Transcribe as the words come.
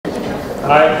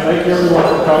Hi, thank you everyone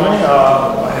for coming.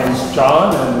 My name's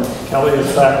John and Kelly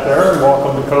is back there, and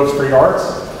welcome to Cove Street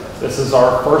Arts. This is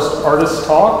our first artist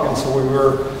talk, and so we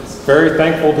were very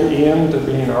thankful to Ian to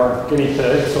being our guinea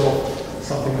pig, so if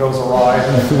something goes awry,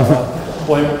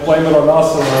 blame it on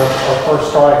us in our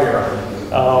first try here.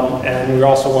 And we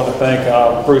also want to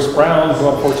thank Bruce Brown, who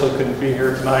unfortunately couldn't be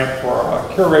here tonight, for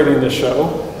curating this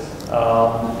show.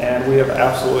 And we have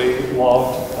absolutely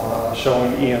loved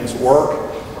showing Ian's work.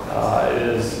 It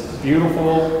is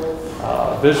beautiful,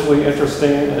 visually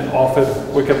interesting, and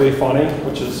often wickedly funny,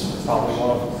 which is probably one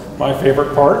of my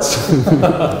favorite parts.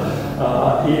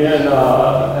 Ian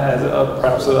has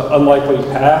perhaps an unlikely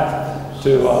path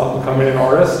to becoming an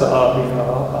artist,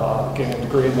 getting a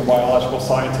degree in the biological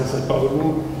sciences at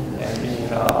Bowdoin, and being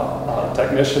a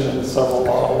technician in several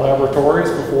laboratories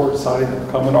before deciding to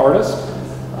become an artist.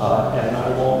 And I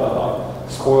won't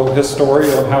spoil his story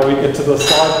of how we get to the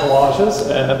slide collages,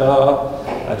 and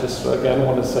I just again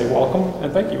want to say welcome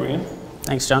and thank you, Ian.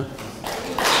 Thanks, John.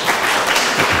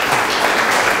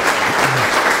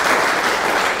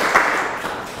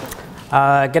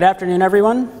 Good afternoon,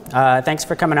 everyone. Thanks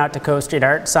for coming out to Cove Street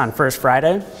Arts on First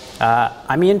Friday.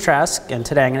 I'm Ian Trask, and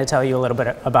today I'm going to tell you a little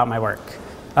bit about my work.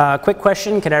 Quick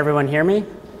question, can everyone hear me?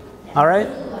 All right?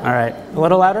 All right. A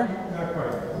little louder?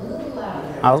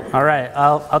 All right,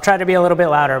 I'll try to be a little bit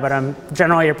louder, but I'm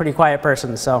generally a pretty quiet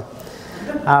person, so.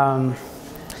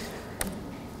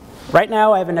 Right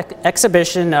now I have an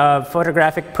exhibition of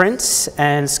photographic prints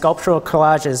and sculptural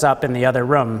collages up in the other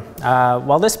room.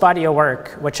 While this body of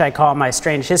work, which I call my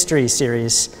Strange Histories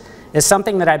series, is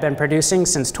something that I've been producing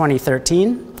since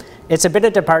 2013, it's a bit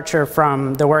of departure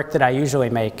from the work that I usually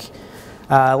make.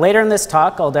 Later in this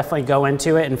talk, I'll definitely go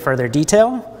into it in further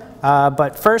detail.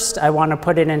 But first, I want to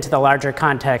put it into the larger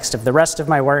context of the rest of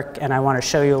my work, and I want to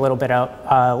show you a little bit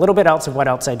else of what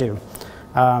else I do.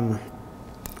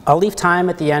 I'll leave time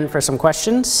at the end for some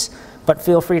questions, but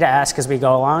feel free to ask as we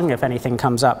go along if anything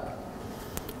comes up.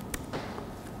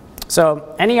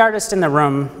 So, any artist in the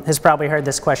room has probably heard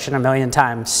this question a million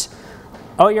times.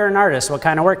 Oh, you're an artist, what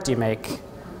kind of work do you make?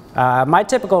 My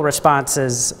typical response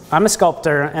is, I'm a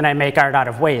sculptor and I make art out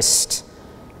of waste.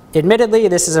 Admittedly,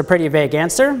 this is a pretty vague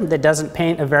answer that doesn't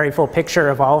paint a very full picture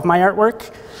of all of my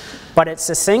artwork, but it's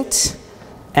succinct,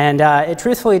 and it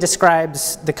truthfully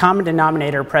describes the common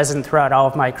denominator present throughout all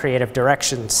of my creative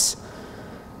directions.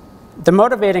 The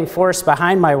motivating force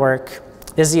behind my work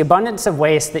is the abundance of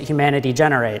waste that humanity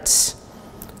generates,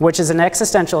 which is an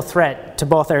existential threat to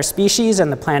both our species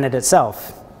and the planet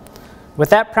itself. With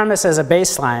that premise as a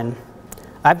baseline,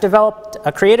 I've developed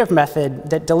a creative method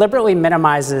that deliberately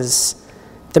minimizes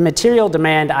the material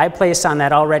demand I place on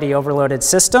that already overloaded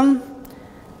system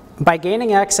by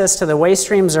gaining access to the waste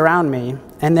streams around me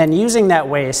and then using that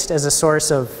waste as a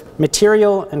source of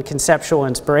material and conceptual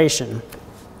inspiration.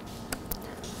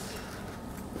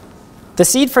 The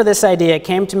seed for this idea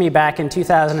came to me back in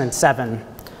 2007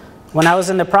 when I was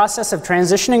in the process of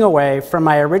transitioning away from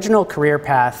my original career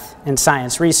path in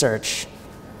science research.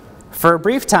 For a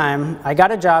brief time, I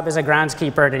got a job as a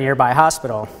groundskeeper at a nearby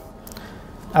hospital.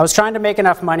 I was trying to make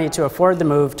enough money to afford the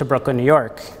move to Brooklyn, New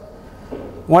York.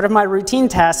 One of my routine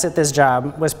tasks at this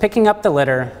job was picking up the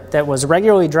litter that was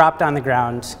regularly dropped on the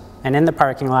ground and in the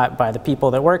parking lot by the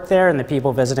people that worked there and the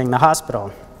people visiting the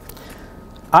hospital.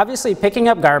 Obviously, picking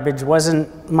up garbage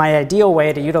wasn't my ideal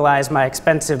way to utilize my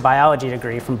expensive biology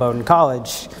degree from Bowdoin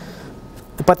College,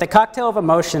 but the cocktail of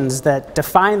emotions that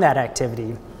define that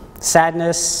activity,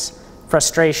 sadness,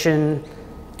 frustration,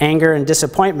 anger, and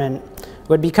disappointment,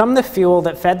 would become the fuel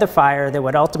that fed the fire that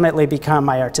would ultimately become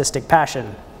my artistic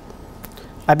passion.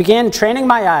 I began training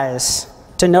my eyes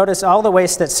to notice all the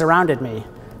waste that surrounded me,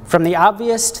 from the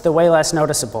obvious to the way less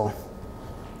noticeable.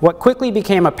 What quickly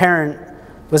became apparent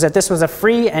was that this was a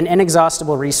free and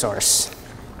inexhaustible resource.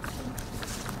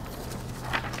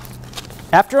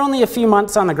 After only a few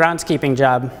months on the groundskeeping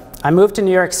job, I moved to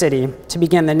New York City to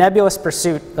begin the nebulous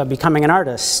pursuit of becoming an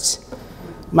artist.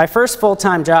 My first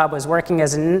full-time job was working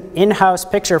as an in-house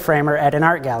picture framer at an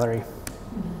art gallery.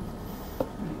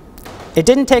 It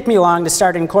didn't take me long to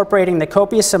start incorporating the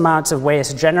copious amounts of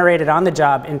waste generated on the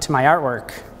job into my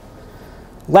artwork.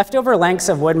 Leftover lengths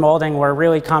of wood molding were a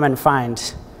really common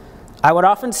find. I would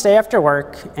often stay after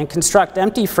work and construct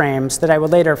empty frames that I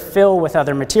would later fill with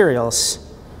other materials.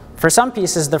 For some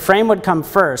pieces, the frame would come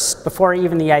first before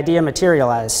even the idea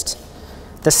materialized.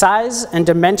 The size and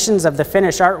dimensions of the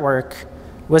finished artwork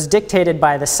was dictated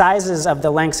by the sizes of the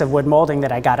lengths of wood molding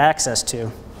that I got access to.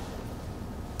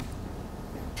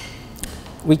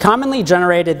 We commonly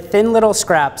generated thin little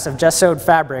scraps of gessoed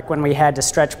fabric when we had to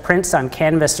stretch prints on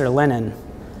canvas or linen.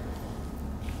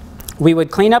 We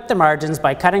would clean up the margins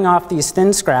by cutting off these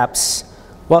thin scraps.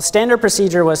 While standard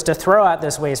procedure was to throw out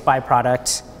this waste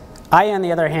byproduct, I, on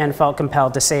the other hand, felt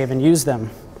compelled to save and use them.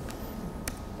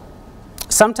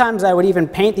 Sometimes I would even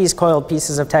paint these coiled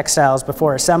pieces of textiles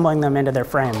before assembling them into their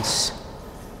frames.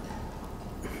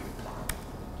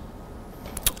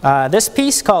 This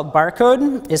piece, called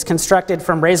Barcode, is constructed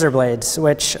from razor blades,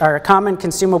 which are common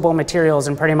consumable materials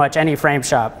in pretty much any frame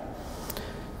shop.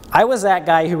 I was that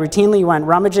guy who routinely went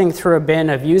rummaging through a bin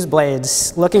of used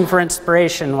blades, looking for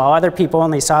inspiration, while other people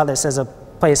only saw this as a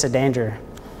place of danger.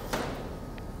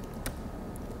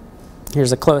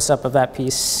 Here's a close-up of that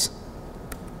piece.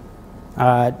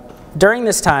 During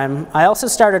this time, I also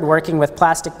started working with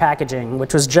plastic packaging,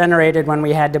 which was generated when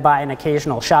we had to buy an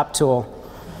occasional shop tool.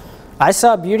 I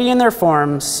saw beauty in their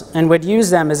forms and would use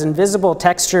them as invisible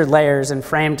textured layers in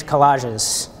framed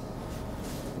collages.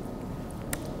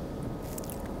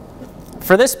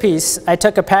 For this piece, I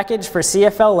took a package for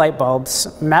CFL light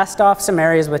bulbs, masked off some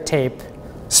areas with tape,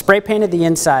 spray painted the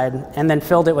inside, and then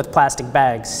filled it with plastic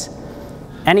bags.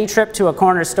 Any trip to a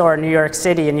corner store in New York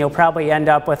City and you'll probably end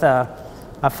up with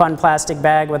a fun plastic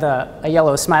bag with a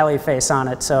yellow smiley face on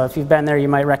it. So if you've been there, you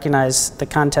might recognize the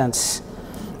contents.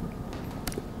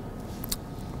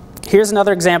 Here's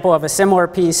another example of a similar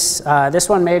piece, this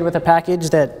one made with a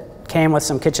package that came with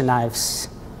some kitchen knives.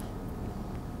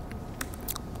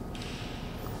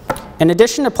 In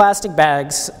addition to plastic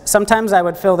bags, sometimes I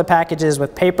would fill the packages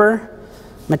with paper,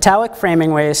 metallic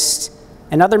framing waste,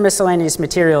 and other miscellaneous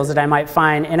materials that I might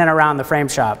find in and around the frame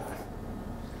shop.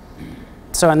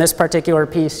 So in this particular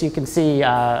piece, you can see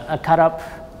a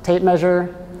cut-up tape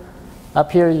measure.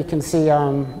 Up here, you can see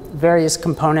various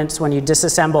components when you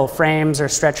disassemble frames or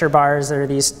stretcher bars. There are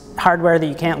these hardware that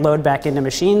you can't load back into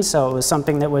machines, so it was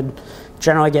something that would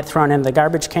generally get thrown in the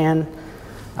garbage can.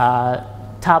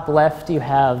 Top left, you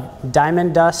have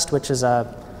diamond dust, which is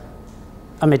a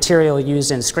material used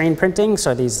in screen printing,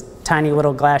 so these tiny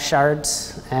little glass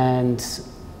shards. And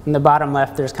in the bottom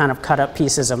left, there's kind of cut up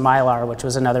pieces of mylar, which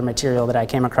was another material that I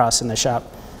came across in the shop.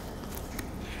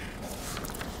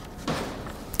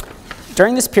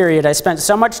 During this period, I spent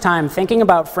so much time thinking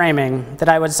about framing that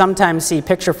I would sometimes see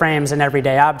picture frames in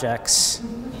everyday objects.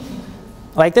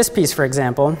 Like this piece, for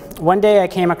example. One day I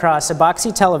came across a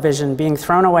boxy television being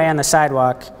thrown away on the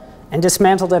sidewalk and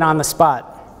dismantled it on the spot.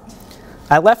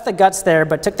 I left the guts there,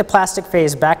 but took the plastic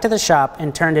face back to the shop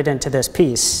and turned it into this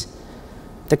piece.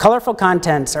 The colorful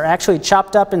contents are actually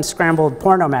chopped up and scrambled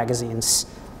porno magazines.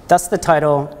 Thus the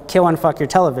title, Kill and Fuck Your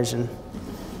Television.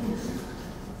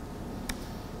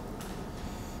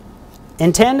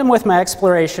 In tandem with my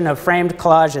exploration of framed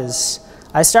collages,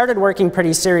 I started working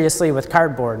pretty seriously with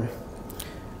cardboard.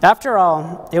 After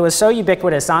all, it was so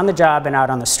ubiquitous on the job and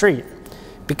out on the street.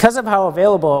 Because of how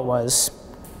available it was,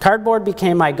 cardboard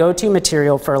became my go-to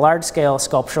material for large-scale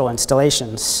sculptural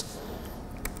installations.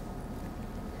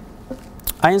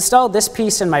 I installed this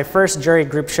piece in my first jury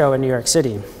group show in New York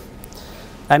City.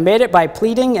 I made it by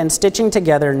pleating and stitching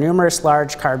together numerous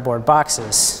large cardboard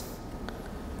boxes.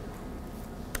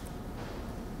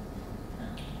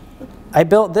 I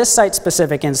built this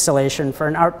site-specific installation for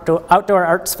an outdoor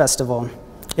arts festival.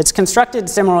 It's constructed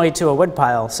similarly to a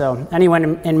woodpile, so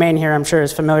anyone in Maine here, I'm sure,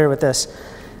 is familiar with this.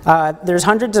 There's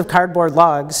hundreds of cardboard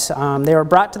logs. They were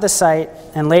brought to the site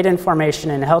and laid in formation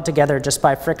and held together just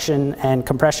by friction and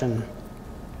compression.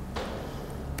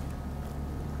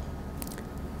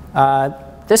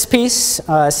 This piece,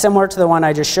 similar to the one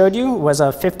I just showed you, was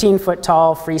a 15-foot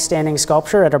tall freestanding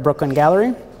sculpture at a Brooklyn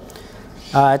gallery.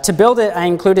 To build it, I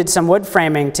included some wood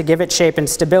framing to give it shape and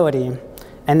stability,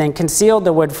 and then concealed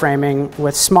the wood framing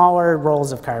with smaller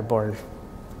rolls of cardboard.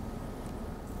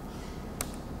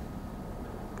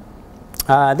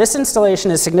 This installation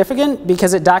is significant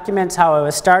because it documents how I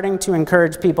was starting to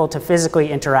encourage people to physically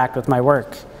interact with my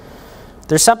work.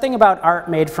 There's something about art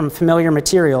made from familiar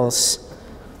materials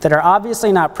that are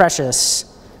obviously not precious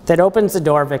that opens the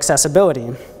door of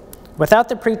accessibility. Without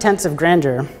the pretense of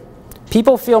grandeur,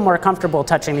 people feel more comfortable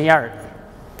touching the art.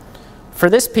 For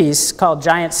this piece, called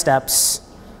Giant Steps,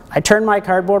 I turned my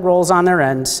cardboard rolls on their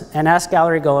ends and asked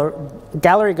gallery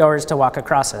goers to walk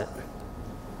across it.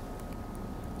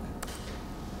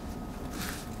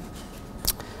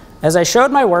 As I showed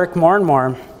my work more and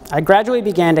more, I gradually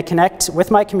began to connect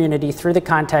with my community through the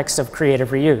context of creative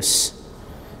reuse.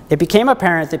 It became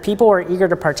apparent that people were eager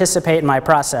to participate in my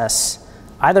process,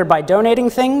 either by donating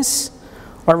things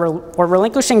or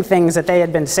relinquishing things that they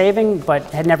had been saving but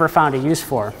had never found a use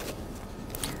for.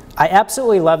 I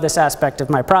absolutely love this aspect of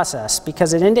my process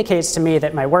because it indicates to me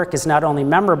that my work is not only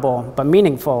memorable but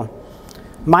meaningful.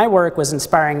 My work was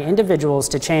inspiring individuals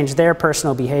to change their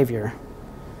personal behavior.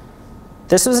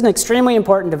 This was an extremely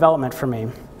important development for me.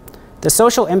 The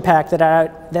social impact that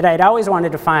I'd always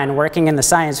wanted to find working in the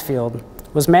science field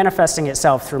was manifesting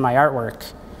itself through my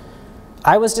artwork.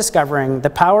 I was discovering the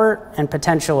power and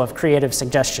potential of creative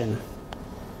suggestion.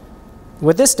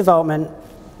 With this development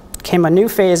came a new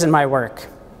phase in my work.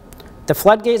 The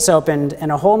floodgates opened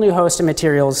and a whole new host of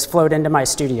materials flowed into my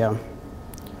studio.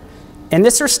 In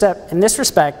this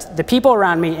respect, the people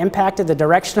around me impacted the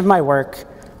direction of my work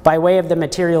by way of the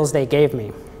materials they gave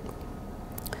me.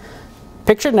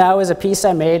 Pictured now is a piece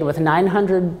I made with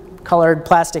 900 colored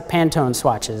plastic Pantone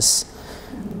swatches.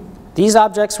 These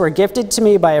objects were gifted to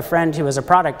me by a friend who was a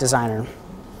product designer.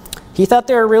 He thought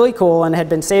they were really cool and had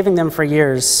been saving them for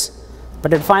years,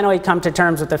 but had finally come to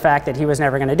terms with the fact that he was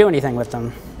never going to do anything with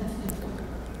them.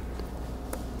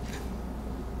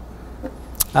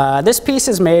 This piece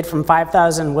is made from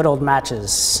 5,000 whittled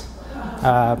matches.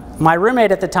 My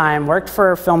roommate at the time worked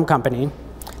for a film company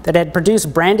that had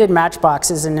produced branded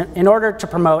matchboxes in order to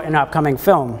promote an upcoming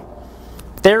film.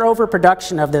 Their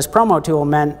overproduction of this promo tool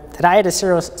meant that I had to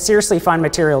seriously find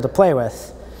material to play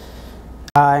with.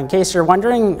 In case you're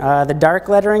wondering, the dark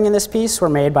lettering in this piece were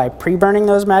made by pre-burning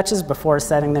those matches before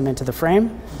setting them into the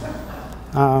frame.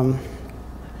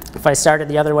 If I started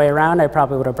the other way around, I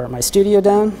probably would have burnt my studio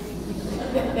down.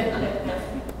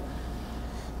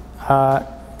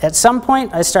 At some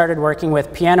point, I started working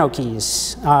with piano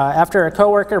keys. After a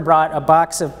coworker brought a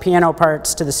box of piano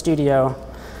parts to the studio,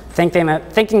 thinking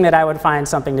that I would find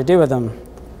something to do with them.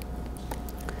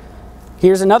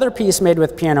 Here's another piece made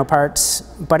with piano parts,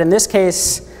 but in this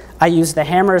case, I used the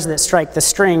hammers that strike the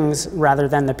strings rather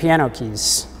than the piano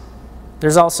keys.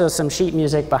 There's also some sheet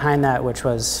music behind that, which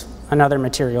was another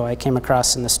material I came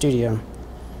across in the studio.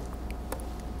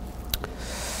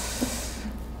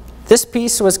 This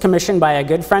piece was commissioned by a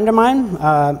good friend of mine.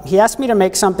 He asked me to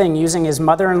make something using his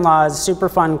mother-in-law's super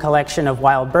fun collection of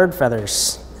wild bird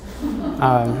feathers.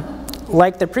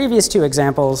 Like the previous two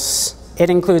examples, it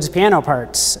includes piano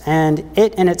parts, and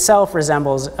it in itself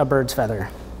resembles a bird's feather.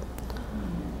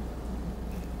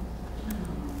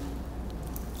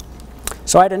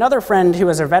 So I had another friend who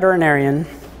was a veterinarian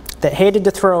that hated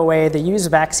to throw away the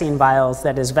used vaccine vials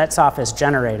that his vet's office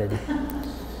generated.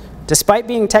 Despite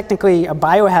being technically a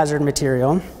biohazard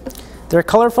material, their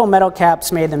colorful metal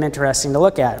caps made them interesting to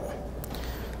look at.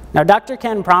 Now, Dr.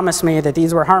 Ken promised me that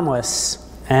these were harmless,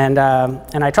 and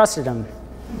I trusted him.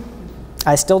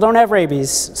 I still don't have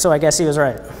rabies, so I guess he was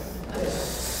right.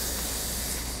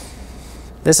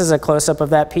 This is a close-up of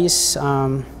that piece,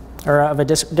 or of a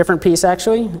different piece,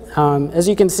 actually. As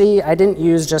you can see, I didn't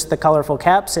use just the colorful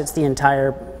caps. It's the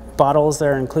entire bottles that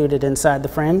are included inside the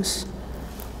frames.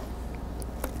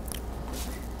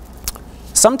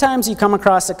 Sometimes you come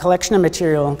across a collection of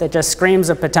material that just screams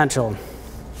of potential.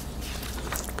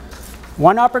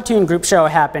 One opportune group show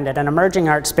happened at an emerging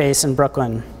art space in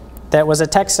Brooklyn that was a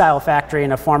textile factory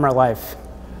in a former life.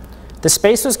 The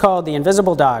space was called the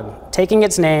Invisible Dog, taking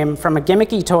its name from a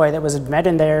gimmicky toy that was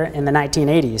invented there in the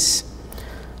 1980s.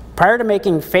 Prior to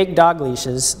making fake dog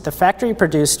leashes, the factory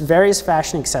produced various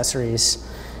fashion accessories,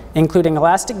 including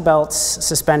elastic belts,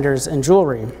 suspenders, and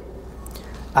jewelry.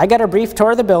 I got a brief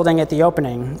tour of the building at the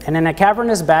opening, and in a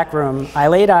cavernous back room, I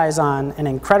laid eyes on an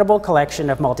incredible collection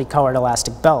of multicolored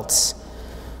elastic belts.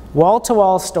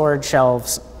 Wall-to-wall storage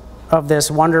shelves of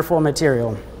this wonderful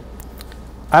material.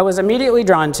 I was immediately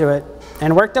drawn to it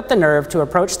and worked up the nerve to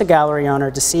approach the gallery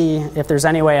owner to see if there's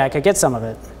any way I could get some of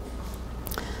it.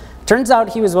 Turns out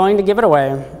he was willing to give it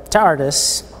away to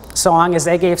artists so long as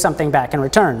they gave something back in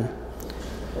return.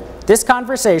 This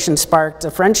conversation sparked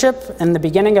a friendship and the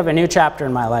beginning of a new chapter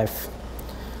in my life.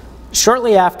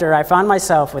 Shortly after, I found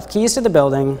myself with keys to the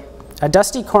building, a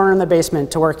dusty corner in the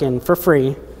basement to work in for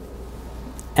free,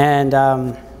 and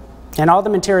all the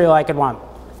material I could want.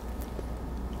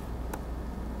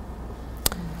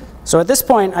 So at this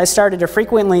point, I started to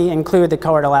frequently include the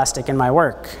colored elastic in my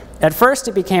work. At first,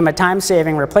 it became a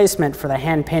time-saving replacement for the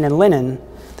hand-painted linen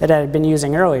that I had been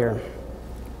using earlier.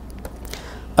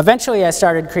 Eventually, I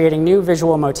started creating new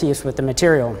visual motifs with the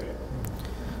material.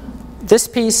 This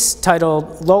piece,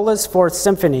 titled Lola's Fourth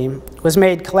Symphony, was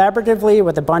made collaboratively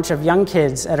with a bunch of young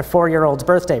kids at a 4-year-old's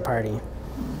birthday party.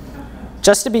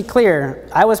 Just to be clear,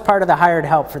 I was part of the hired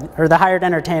help, or the hired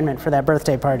entertainment for that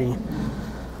birthday party.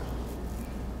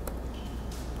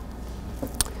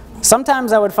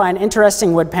 Sometimes I would find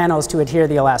interesting wood panels to adhere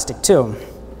the elastic to.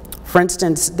 For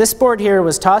instance, this board here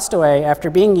was tossed away after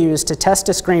being used to test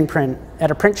a screen print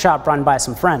at a print shop run by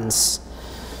some friends.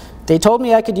 They told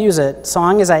me I could use it so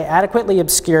long as I adequately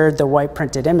obscured the white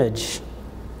printed image.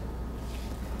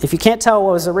 If you can't tell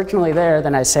what was originally there,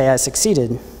 then I say I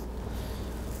succeeded.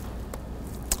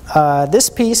 This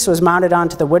piece was mounted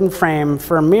onto the wooden frame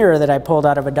for a mirror that I pulled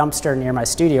out of a dumpster near my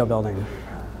studio building.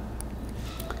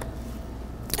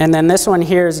 And then this one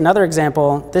here is another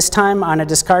example, this time on a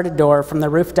discarded door from the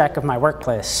roof deck of my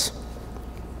workplace.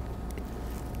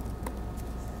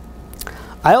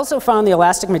 I also found the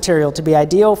elastic material to be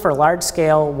ideal for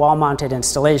large-scale wall-mounted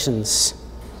installations.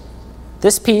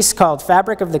 This piece, called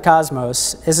Fabric of the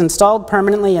Cosmos, is installed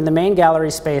permanently in the main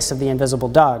gallery space of the Invisible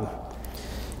Dog.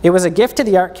 It was a gift to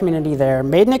the art community there,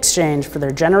 made in exchange for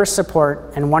their generous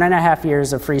support and 1.5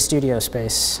 years of free studio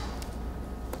space.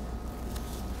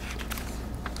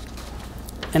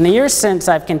 In the years since,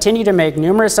 I've continued to make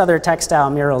numerous other textile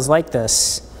murals like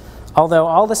this, although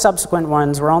all the subsequent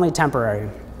ones were only temporary.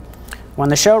 When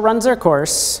the show runs their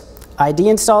course, I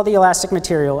deinstall the elastic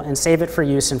material and save it for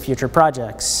use in future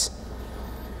projects.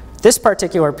 This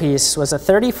particular piece was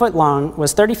 30 feet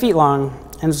long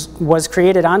and was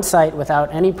created on site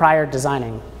without any prior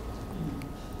designing.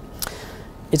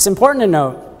 It's important to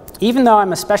note, even though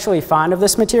I'm especially fond of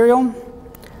this material,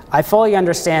 I fully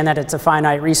understand that it's a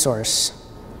finite resource.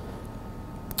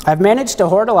 I've managed to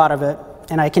hoard a lot of it,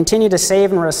 and I continue to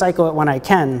save and recycle it when I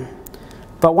can.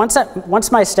 But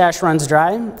once my stash runs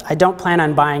dry, I don't plan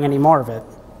on buying any more of it.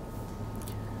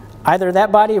 Either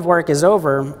that body of work is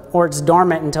over, or it's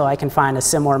dormant until I can find a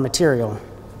similar material.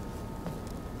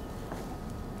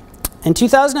 In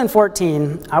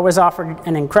 2014, I was offered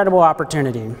an incredible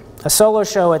opportunity, a solo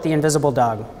show at the Invisible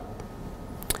Dog.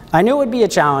 I knew it would be a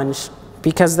challenge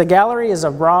because the gallery is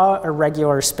a raw,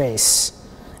 irregular space,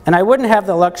 and I wouldn't have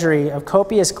the luxury of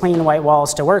copious clean white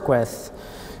walls to work with,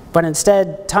 but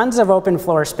instead tons of open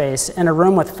floor space and a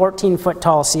room with 14-foot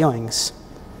tall ceilings.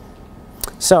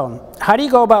 So, how do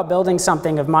you go about building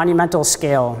something of monumental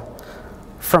scale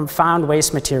from found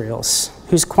waste materials,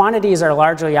 whose quantities are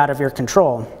largely out of your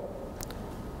control?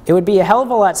 It would be a hell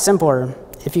of a lot simpler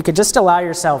if you could just allow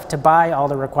yourself to buy all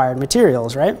the required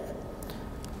materials, right?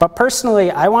 But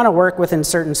personally, I want to work within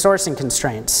certain sourcing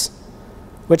constraints,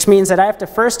 which means that I have to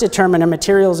first determine a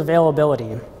material's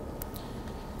availability.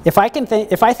 If I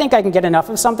think I can get enough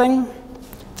of something,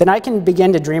 then I can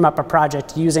begin to dream up a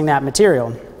project using that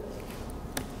material.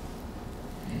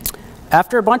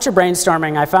 After a bunch of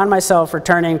brainstorming, I found myself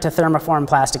returning to thermoform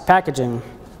plastic packaging.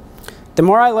 The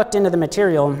more I looked into the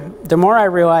material, the more I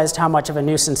realized how much of a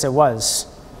nuisance it was.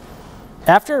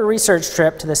 After a research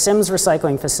trip to the Sims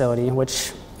recycling facility,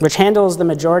 which handles the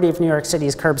majority of New York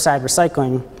City's curbside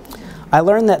recycling, I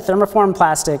learned that thermoform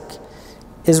plastic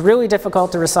is really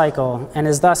difficult to recycle and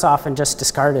is thus often just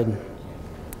discarded.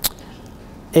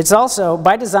 It's also,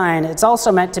 by design, it's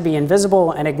also meant to be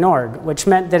invisible and ignored, which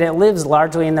meant that it lives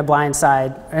largely in the blind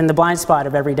spot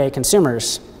of everyday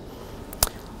consumers.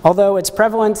 Although its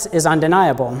prevalence is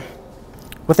undeniable.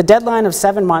 With a deadline of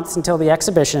 7 months until the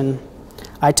exhibition,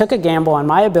 I took a gamble on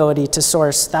my ability to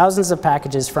source thousands of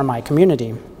packages from my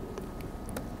community.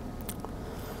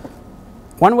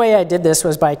 One way I did this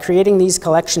was by creating these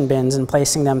collection bins and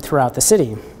placing them throughout the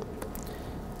city.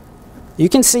 You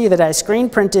can see that I screen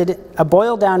printed a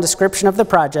boiled down description of the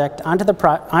project onto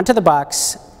the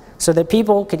box so that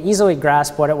people could easily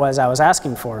grasp what it was I was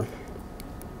asking for.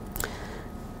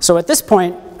 So at this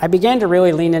point, I began to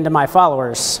really lean into my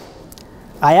followers.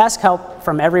 I asked help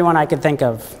from everyone I could think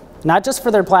of, not just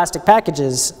for their plastic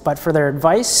packages, but for their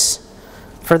advice,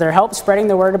 for their help spreading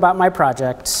the word about my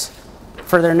projects,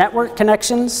 for their network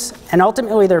connections, and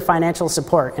ultimately their financial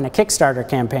support in a Kickstarter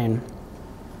campaign.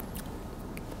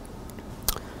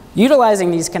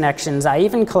 Utilizing these connections, I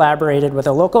even collaborated with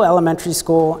a local elementary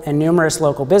school and numerous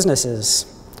local businesses.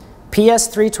 PS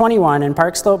 321 in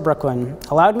Park Slope, Brooklyn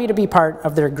allowed me to be part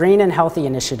of their Green and Healthy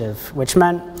initiative, which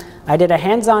meant I did a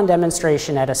hands-on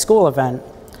demonstration at a school event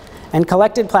and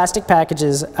collected plastic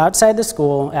packages outside the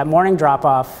school at morning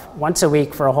drop-off once a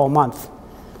week for a whole month.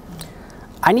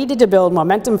 I needed to build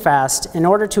momentum fast in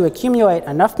order to accumulate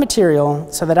enough material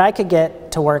so that I could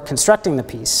get to work constructing the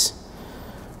piece.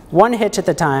 One hitch at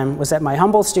the time was that my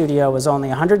humble studio was only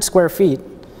 100 square feet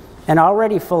and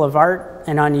already full of art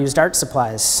and unused art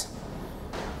supplies.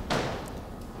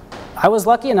 I was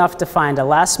lucky enough to find a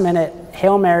last-minute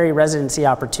Hail Mary residency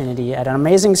opportunity at an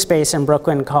amazing space in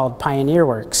Brooklyn called Pioneer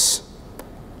Works.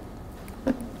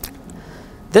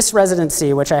 This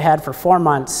residency, which I had for 4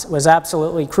 months, was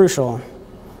absolutely crucial.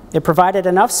 It provided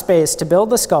enough space to build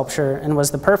the sculpture and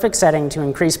was the perfect setting to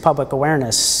increase public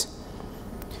awareness.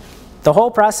 The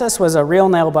whole process was a real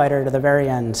nail-biter to the very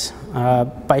end.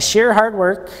 By sheer hard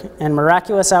work and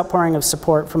miraculous outpouring of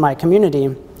support from my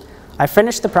community, I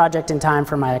finished the project in time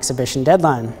for my exhibition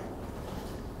deadline.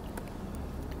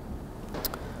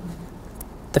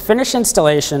 The finished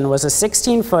installation was a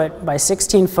 16-foot by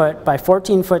 16-foot by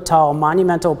 14-foot tall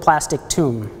monumental plastic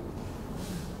tomb.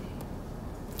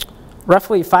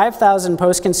 Roughly 5,000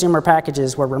 post-consumer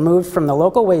packages were removed from the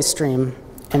local waste stream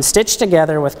and stitched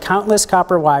together with countless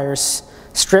copper wires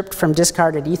stripped from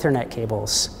discarded Ethernet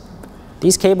cables.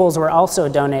 These cables were also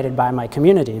donated by my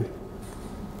community.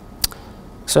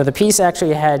 So the piece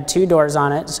actually had 2 doors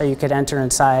on it, so you could enter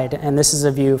inside, and this is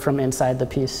a view from inside the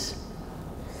piece.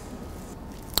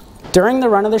 During the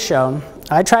run of the show,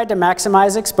 I tried to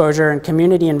maximize exposure and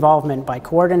community involvement by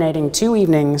coordinating 2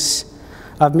 evenings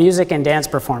of music and dance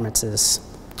performances.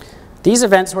 These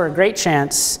events were a great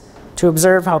chance to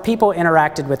observe how people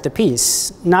interacted with the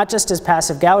piece, not just as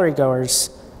passive gallery goers,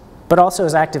 but also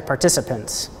as active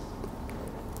participants.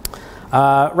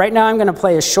 Right now I'm going to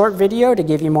play a short video to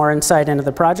give you more insight into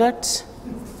the project.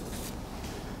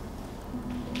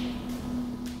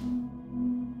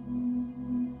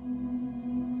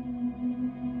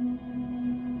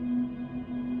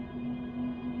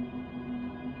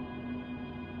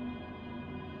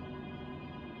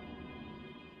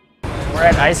 We're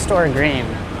at Ice Store Green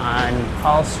on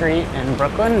Hall Street in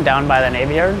Brooklyn, down by the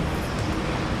Navy Yard.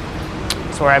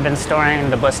 It's where I've been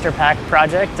storing the blister pack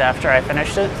project after I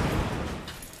finished it.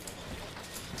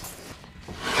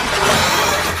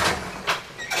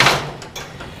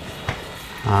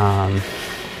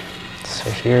 So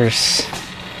here's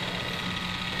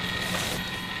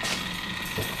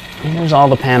all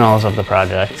the panels of the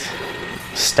project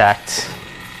stacked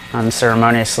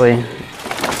unceremoniously.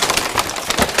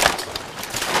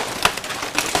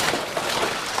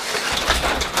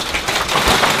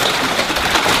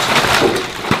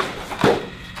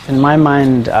 In my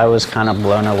mind, I was kind of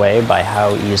blown away by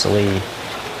how easily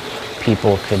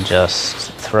people could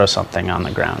just throw something on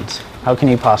the ground. How can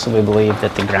you possibly believe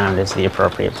that the ground is the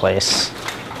appropriate place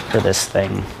for this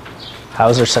thing? How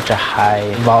is there such a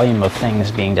high volume of things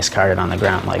being discarded on the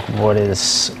ground? Like,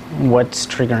 what's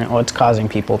causing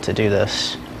people to do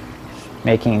this?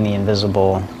 Making the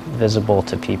invisible visible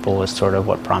to people is sort of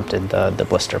what prompted the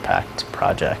blister packed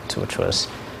project, which was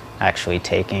actually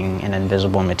taking an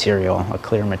invisible material, a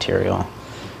clear material,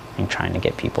 and trying to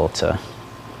get people to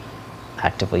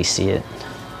actively see it.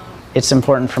 It's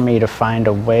important for me to find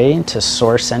a way to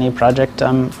source any project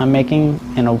I'm making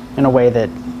in a way that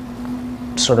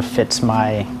sort of fits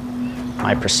my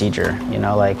procedure, you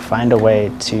know, like find a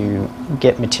way to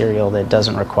get material that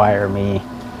doesn't require me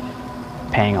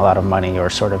paying a lot of money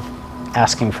or sort of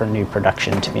asking for new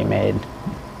production to be made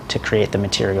to create the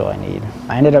material I need.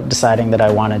 I ended up deciding that I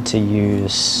wanted to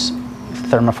use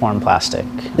thermoform plastic.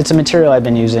 It's a material I've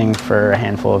been using for a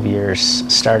handful of years.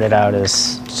 Started out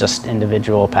as just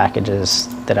individual packages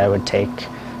that I would take,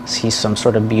 see some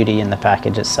sort of beauty in the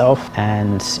package itself.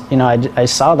 And you know, I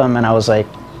saw them and I was like,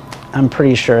 I'm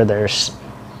pretty sure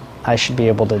I should be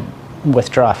able to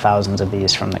withdraw thousands of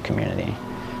these from the community.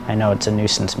 I know it's a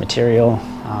nuisance material,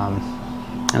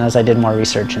 and as I did more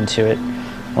research into it,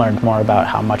 learned more about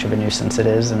how much of a nuisance it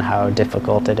is and how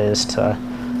difficult it is to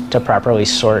properly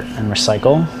sort and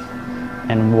recycle,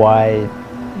 and why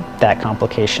that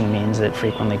complication means it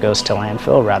frequently goes to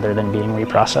landfill rather than being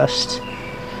reprocessed.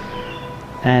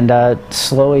 And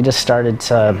slowly just started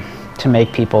to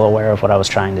make people aware of what I was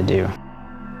trying to do.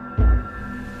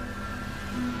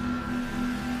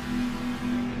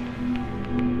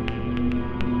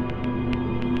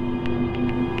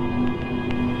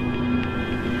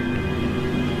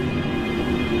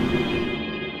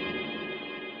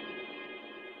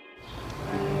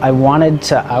 I wanted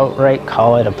to outright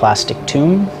call it a plastic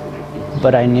tomb,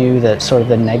 but I knew that sort of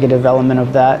the negative element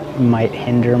of that might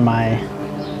hinder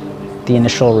the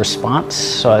initial response,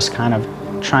 so I was kind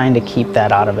of trying to keep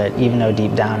that out of it, even though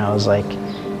deep down I was like,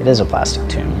 it is a plastic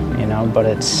tomb, you know, but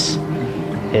it's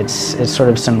sort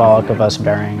of symbolic of us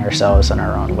burying ourselves in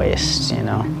our own waste, you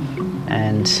know.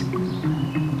 And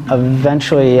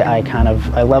eventually I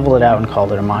leveled it out and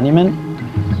called it a monument,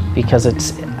 because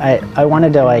I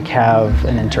wanted to like have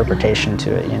an interpretation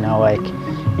to it, you know, like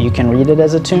you can read it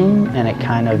as a tomb and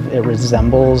it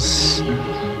resembles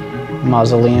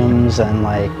mausoleums, and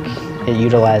like it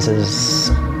utilizes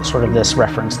sort of this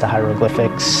reference to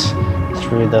hieroglyphics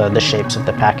through the shapes of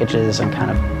the packages and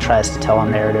kind of tries to tell a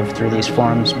narrative through these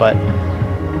forms. But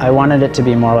I wanted it to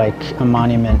be more like a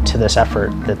monument to this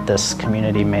effort that this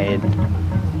community made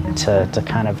to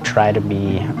kind of try to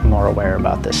be more aware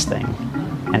about this thing.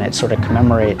 And it sort of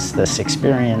commemorates this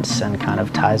experience and kind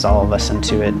of ties all of us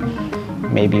into it.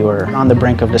 Maybe you were on the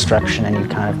brink of destruction and you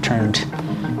kind of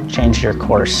changed your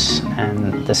course,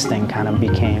 and this thing kind of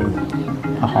became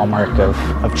a hallmark of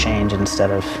change instead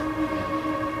of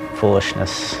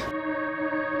foolishness.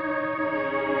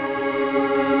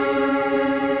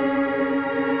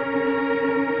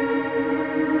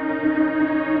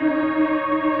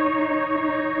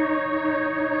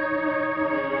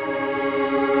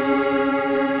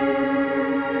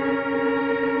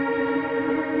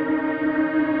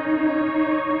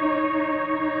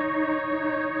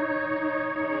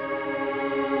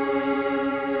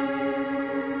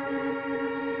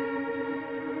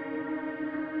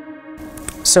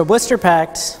 So Blister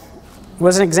Packed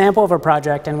was an example of a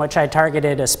project in which I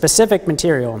targeted a specific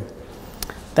material.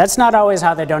 That's not always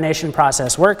how the donation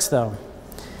process works, though.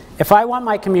 If I want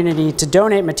my community to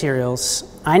donate materials,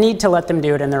 I need to let them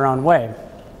do it in their own way.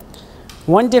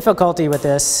 One difficulty with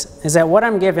this is that what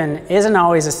I'm given isn't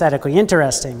always aesthetically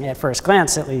interesting, at first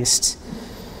glance at least.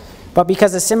 But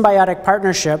because a symbiotic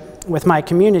partnership with my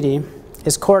community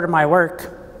is core to my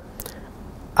work,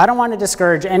 I don't want to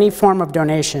discourage any form of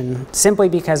donation simply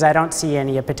because I don't see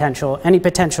any potential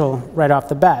right off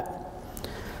the bat.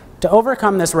 To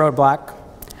overcome this roadblock,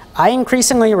 I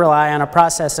increasingly rely on a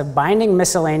process of binding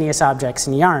miscellaneous objects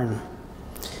in yarn.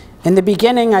 In the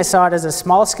beginning, I saw it as a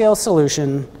small-scale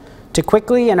solution to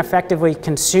quickly and effectively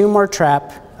consume or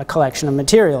trap a collection of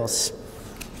materials.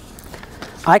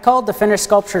 I called the finished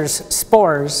sculptures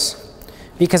spores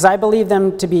because I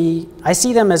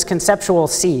see them as conceptual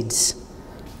seeds,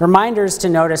 reminders to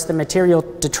notice the material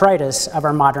detritus of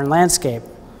our modern landscape.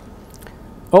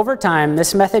 Over time,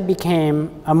 this method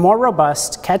became a more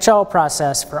robust catch-all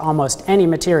process for almost any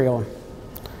material.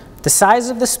 The size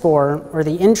of the spore or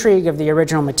the intrigue of the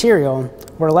original material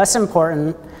were less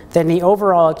important than the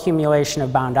overall accumulation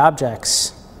of bound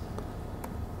objects.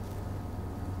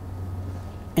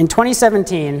 In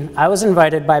 2017, I was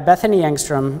invited by Bethany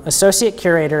Engstrom, Associate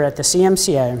Curator at the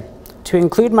CMCA, to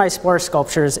include my spore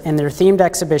sculptures in their themed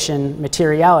exhibition,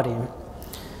 Materiality.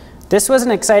 This was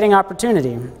an exciting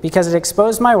opportunity because it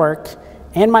exposed my work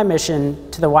and my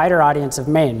mission to the wider audience of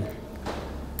Maine.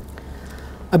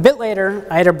 A bit later,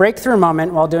 I had a breakthrough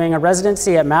moment while doing a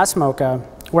residency at Mass MoCA,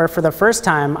 where for the first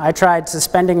time, I tried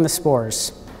suspending the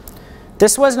spores.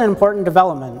 This was an important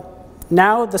development.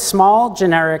 Now, the small,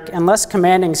 generic, and less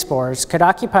commanding spores could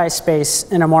occupy space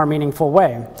in a more meaningful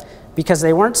way, because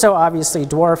they weren't so obviously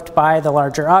dwarfed by the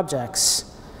larger objects.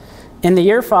 In the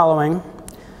year following,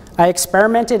 I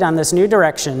experimented on this new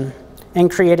direction and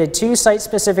created 2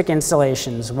 site-specific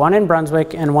installations, one in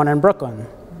Brunswick and one in Brooklyn.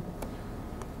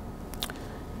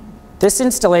 This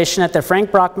installation at the Frank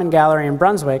Brockman Gallery in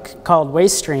Brunswick, called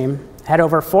Waste Stream, had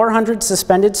over 400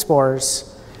 suspended spores,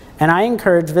 and I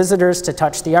encouraged visitors to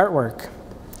touch the artwork.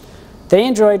 They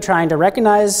enjoyed trying to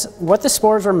recognize what the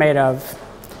spores were made of,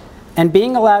 and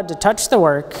being allowed to touch the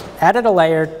work added a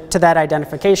layer to that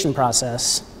identification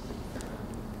process.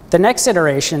 The next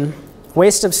iteration,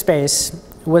 Waste of Space,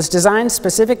 was designed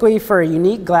specifically for a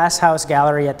unique glass house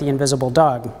gallery at the Invisible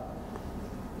Dog.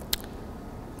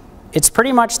 It's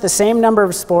pretty much the same number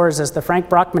of spores as the Frank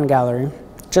Brockman Gallery,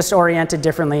 just oriented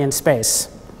differently in space.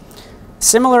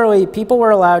 Similarly, people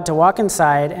were allowed to walk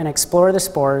inside and explore the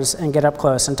spores and get up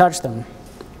close and touch them.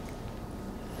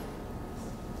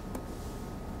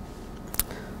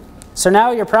 So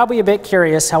now you're probably a bit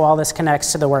curious how all this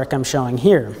connects to the work I'm showing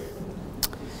here.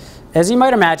 As you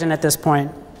might imagine at this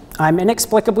point, I'm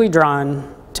inexplicably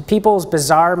drawn to people's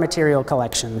bizarre material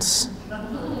collections.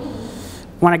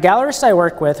 When a gallerist I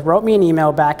work with wrote me an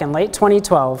email back in late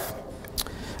 2012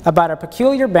 about a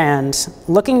peculiar band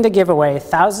looking to give away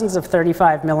thousands of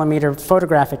 35mm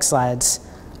photographic slides,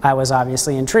 I was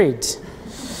obviously intrigued.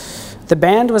 The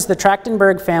band was the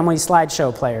Trachtenberg Family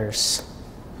Slideshow Players.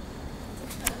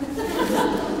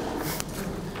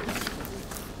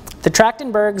 The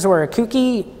Trachtenbergs were a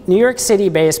kooky New York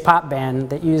City-based pop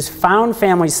band that used found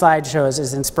family slideshows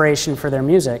as inspiration for their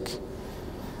music.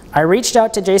 I reached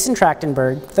out to Jason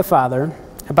Trachtenberg, the father,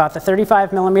 about the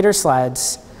 35mm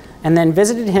slides, and then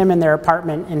visited him in their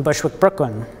apartment in Bushwick,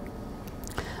 Brooklyn.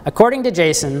 According to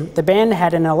Jason, the band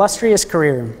had an illustrious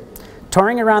career,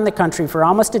 touring around the country for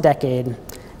almost a decade,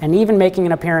 and even making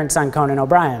an appearance on Conan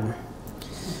O'Brien.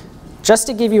 Just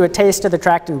to give you a taste of the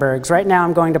Trachtenbergs, right now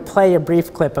I'm going to play a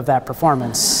brief clip of that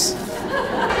performance.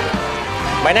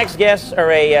 My next guests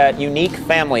are a unique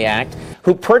family act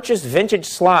who purchase vintage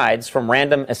slides from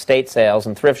random estate sales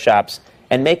and thrift shops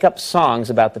and make up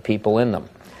songs about the people in them.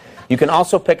 You can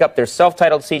also pick up their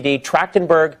self-titled CD,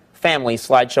 Trachtenberg Family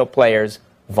Slideshow Players,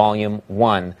 Volume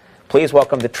 1. Please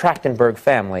welcome the Trachtenberg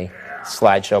Family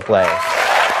Slideshow Players.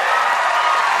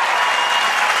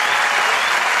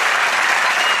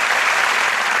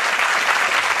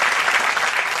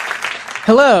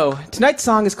 Hello. Tonight's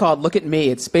song is called Look at Me.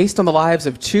 It's based on the lives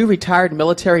of 2 retired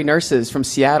military nurses from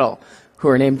Seattle who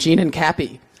are named Jean and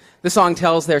Cappy. The song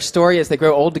tells their story as they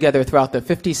grow old together throughout the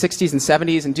 50s, 60s, and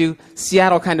 70s and do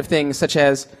Seattle kind of things such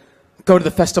as go to the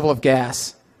Festival of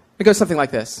Gas. It goes something like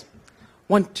this.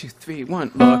 1, 2, 3,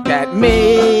 1. Look at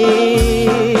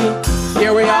me.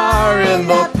 Here we are in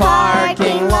the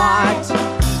parking lot.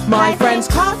 My friends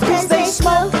cough because they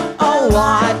smoke a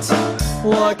lot.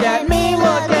 Look at me,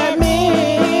 look at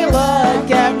me,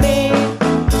 look at me.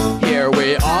 Here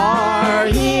we are,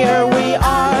 here we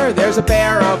are.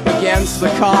 the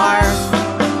car.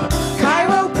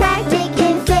 Chiropractic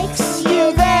can fix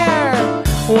you there.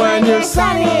 When you're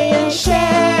Sonny and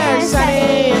Cher,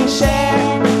 Sonny and Cher.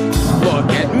 Look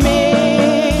at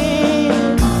me.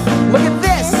 Look at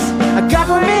this, a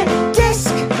government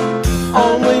disc.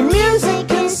 Only music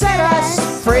can set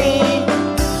us free.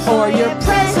 For your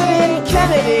President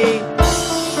Kennedy.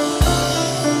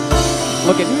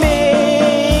 Look at me.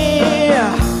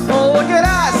 Look at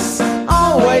us,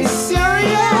 always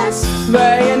serious.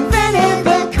 They invented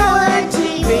the color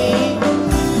TV.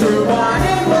 Move on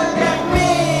and look at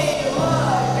me.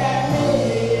 Look at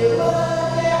me.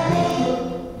 Look at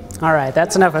me. All right,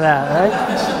 that's enough of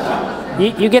that,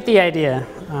 right? You get the idea.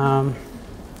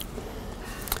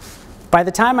 By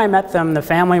the time I met them, the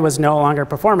family was no longer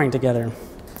performing together.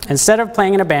 Instead of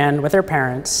playing in a band with their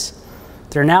parents,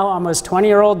 their now almost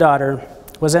 20-year-old daughter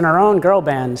was in her own girl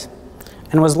band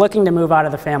and was looking to move out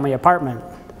of the family apartment.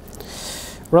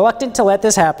 Reluctant to let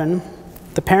this happen,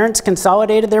 the parents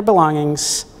consolidated their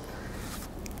belongings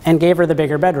and gave her the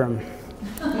bigger bedroom.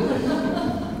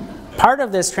 Part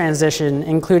of this transition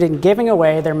included giving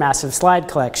away their massive slide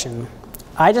collection.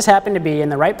 I just happened to be in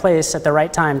the right place at the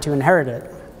right time to inherit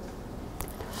it.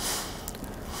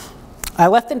 I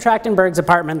left in Trachtenberg's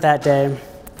apartment that day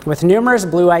with numerous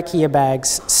blue IKEA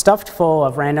bags stuffed full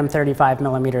of random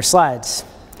 35mm slides.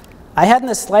 I hadn't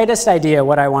the slightest idea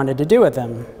what I wanted to do with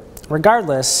them.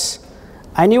 Regardless,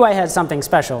 I knew I had something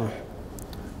special.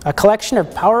 A collection with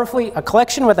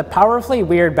a powerfully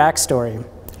weird backstory,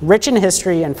 rich in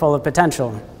history and full of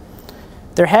potential.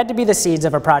 There had to be the seeds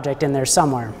of a project in there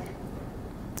somewhere.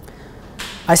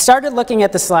 I started looking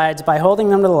at the slides by holding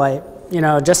them to the light,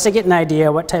 just to get an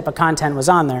idea what type of content was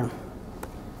on there.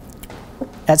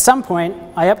 At some point,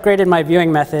 I upgraded my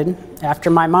viewing method after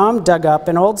my mom dug up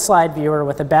an old slide viewer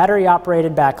with a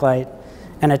battery-operated backlight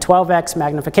and a 12x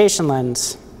magnification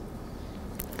lens.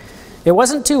 It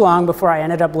wasn't too long before I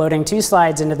ended up loading 2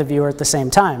 slides into the viewer at the same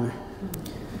time.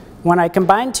 When I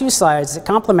combined 2 slides that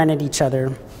complemented each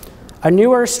other, a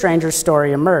newer, stranger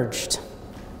story emerged.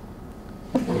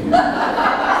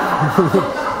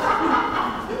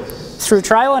 Through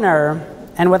trial and error,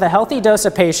 and with a healthy dose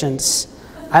of patience,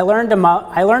 I learned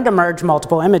to merge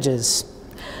multiple images.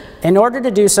 In order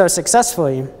to do so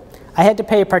successfully, I had to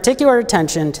pay particular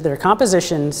attention to their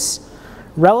compositions,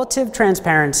 relative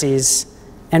transparencies,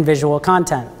 and visual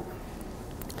content.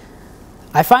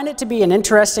 I find it to be an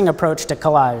interesting approach to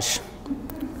collage.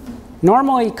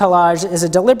 Normally, collage is a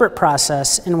deliberate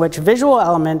process in which visual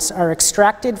elements are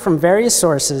extracted from various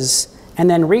sources and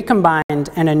then recombined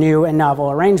in a new and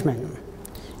novel arrangement.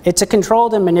 It's a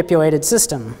controlled and manipulated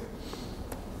system.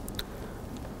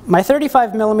 My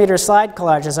 35mm slide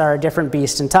collages are a different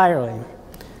beast entirely.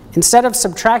 Instead of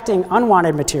subtracting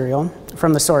unwanted material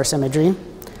from the source imagery,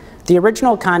 the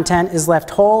original content is left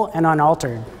whole and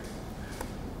unaltered.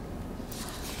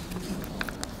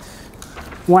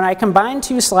 When I combine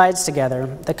 2 slides together,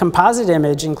 the composite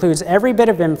image includes every bit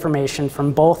of information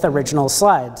from both original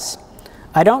slides.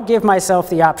 I don't give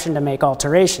myself the option to make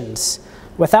alterations.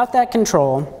 Without that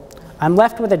control, I'm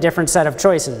left with a different set of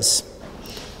choices.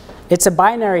 It's a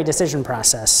binary decision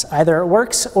process. Either it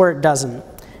works or it doesn't.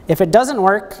 If it doesn't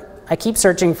work, I keep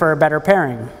searching for a better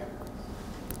pairing.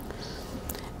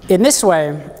 In this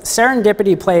way,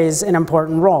 serendipity plays an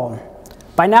important role.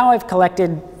 By now, I've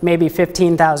collected maybe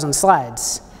 15,000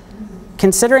 slides.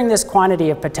 Considering this quantity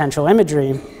of potential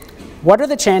imagery, what are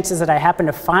the chances that I happen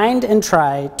to find and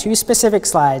try 2 specific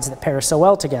slides that pair so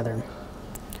well together?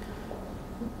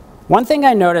 One thing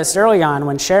I noticed early on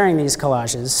when sharing these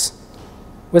collages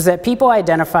was that people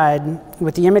identified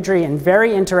with the imagery in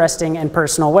very interesting and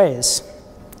personal ways.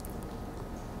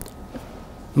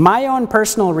 My own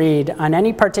personal read on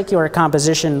any particular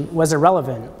composition was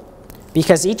irrelevant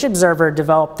because each observer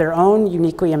developed their own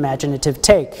uniquely imaginative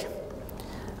take.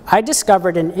 I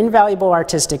discovered an invaluable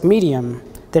artistic medium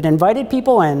that invited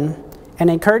people in and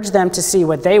encouraged them to see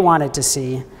what they wanted to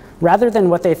see rather than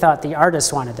what they thought the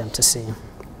artist wanted them to see.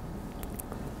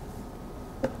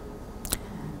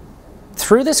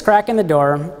 Through this crack in the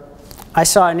door, I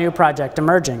saw a new project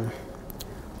emerging.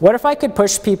 What if I could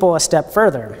push people a step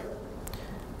further?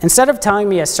 Instead of telling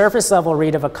me a surface-level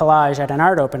read of a collage at an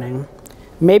art opening,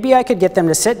 maybe I could get them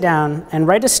to sit down and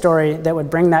write a story that would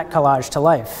bring that collage to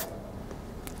life.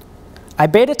 I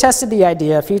beta tested the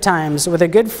idea a few times with a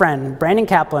good friend, Brandon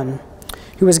Kaplan,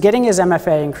 who was getting his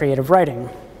MFA in creative writing.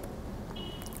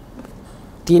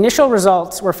 The initial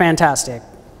results were fantastic.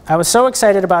 I was so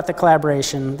excited about the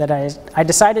collaboration that I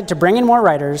decided to bring in more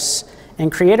writers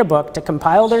and create a book to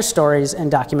compile their stories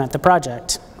and document the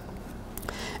project.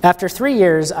 After 3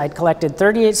 years, I'd collected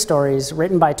 38 stories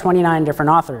written by 29 different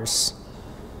authors.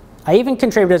 I even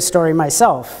contributed a story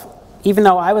myself, even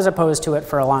though I was opposed to it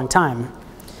for a long time.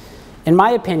 In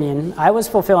my opinion, I was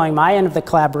fulfilling my end of the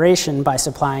collaboration by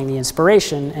supplying the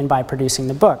inspiration and by producing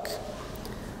the book.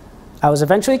 I was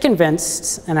eventually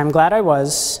convinced, and I'm glad I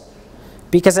was,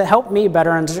 because it helped me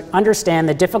better understand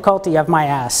the difficulty of my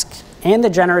ask and the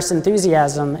generous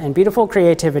enthusiasm and beautiful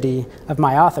creativity of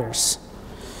my authors.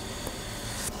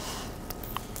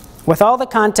 With all the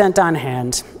content on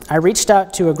hand, I reached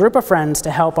out to a group of friends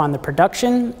to help on the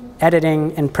production,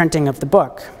 editing, and printing of the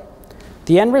book.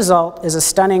 The end result is a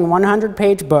stunning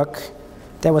 100-page book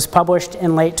that was published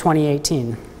in late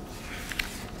 2018.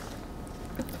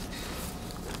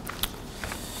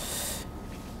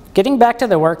 Getting back to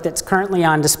the work that's currently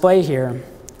on display here,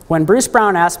 when Bruce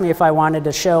Brown asked me if I wanted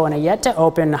to show in a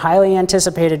yet-to-open, highly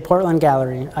anticipated Portland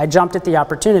gallery, I jumped at the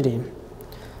opportunity.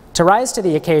 To rise to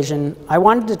the occasion, I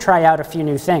wanted to try out a few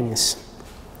new things.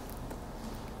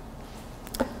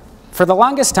 For the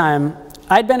longest time,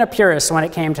 I'd been a purist when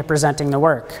it came to presenting the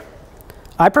work.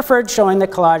 I preferred showing the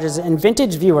collages in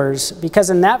vintage viewers because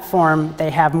in that form,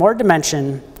 they have more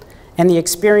dimension and the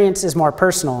experience is more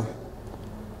personal.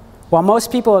 While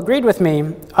most people agreed with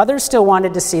me, others still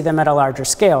wanted to see them at a larger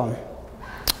scale.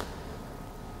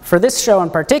 For this show in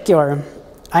particular,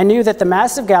 I knew that the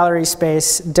massive gallery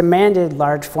space demanded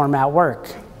large format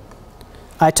work.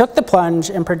 I took the plunge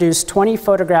and produced 20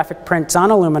 photographic prints on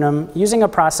aluminum using a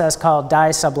process called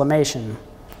dye sublimation.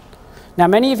 Now,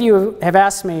 many of you have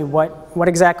asked me what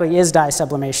exactly is dye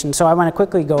sublimation, so I want to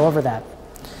quickly go over that.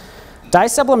 Dye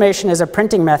sublimation is a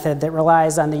printing method that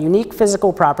relies on the unique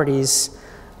physical properties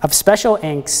of special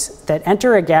inks that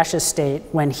enter a gaseous state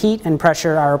when heat and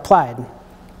pressure are applied.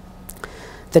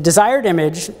 The desired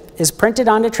image is printed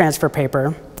onto transfer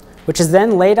paper, which is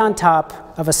then laid on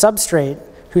top of a substrate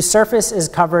whose surface is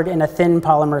covered in a thin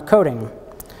polymer coating.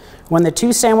 When the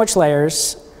two sandwich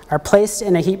layers are placed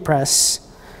in a heat press,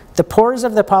 the pores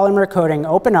of the polymer coating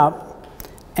open up,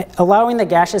 allowing the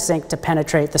gaseous ink to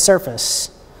penetrate the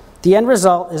surface. The end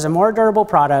result is a more durable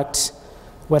product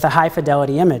with a high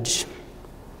fidelity image.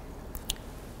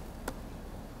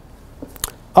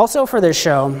 Also for this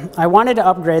show, I wanted to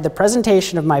upgrade the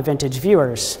presentation of my vintage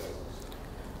viewers.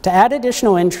 To add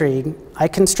additional intrigue, I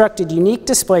constructed unique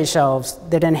display shelves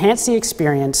that enhance the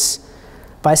experience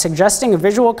by suggesting a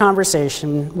visual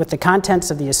conversation with the contents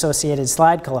of the associated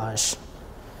slide collage.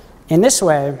 In this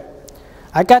way,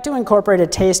 I got to incorporate a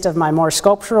taste of my more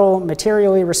sculptural,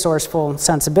 materially resourceful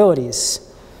sensibilities.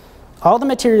 All the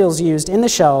materials used in the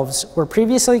shelves were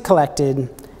previously collected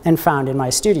and found in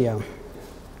my studio.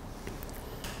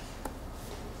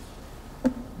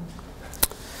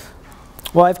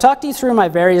 Well, I've talked you through my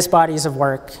various bodies of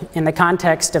work in the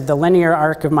context of the linear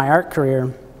arc of my art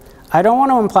career. I don't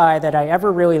want to imply that I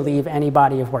ever really leave any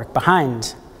body of work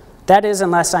behind. That is,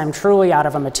 unless I'm truly out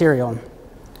of a material.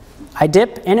 I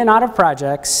dip in and out of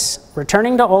projects,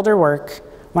 returning to older work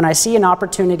when I see an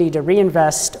opportunity to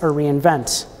reinvest or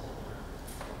reinvent.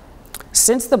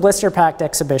 Since the blister packed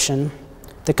exhibition,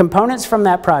 the components from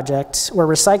that project were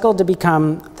recycled to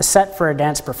become the set for a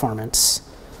dance performance.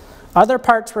 Other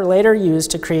parts were later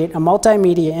used to create a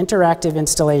multimedia interactive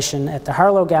installation at the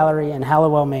Harlow Gallery in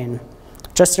Hallowell, Maine,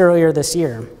 just earlier this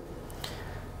year.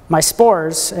 My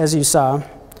spores, as you saw,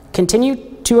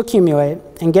 continue to accumulate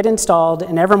and get installed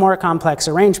in ever more complex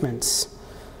arrangements.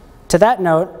 To that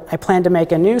note, I plan to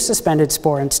make a new suspended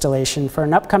spore installation for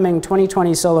an upcoming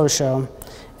 2020 solo show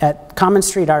at Common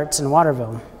Street Arts in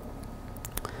Waterville.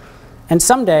 And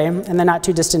someday, in the not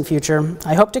too distant future,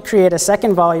 I hope to create a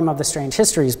second volume of the Strange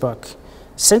Histories book.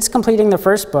 Since completing the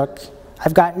first book,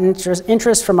 I've gotten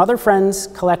interest from other friends,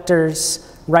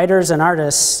 collectors, writers, and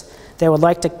artists that would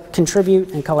like to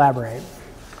contribute and collaborate.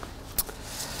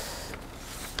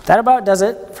 That about does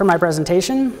it for my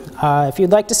presentation. If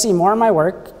you'd like to see more of my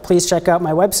work, please check out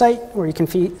my website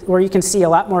where you can see a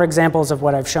lot more examples of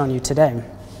what I've shown you today.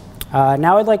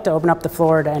 Now I'd like to open up the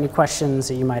floor to any questions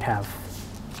that you might have.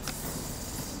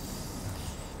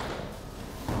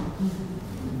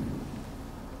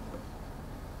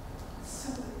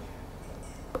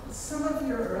 Some of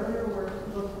your earlier work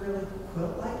looked really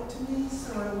quilt-like to me,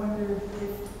 so I wondered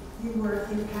if you were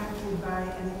impacted by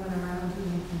anyone around you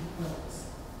making quilts.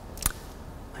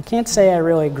 I can't say I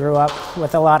really grew up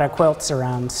with a lot of quilts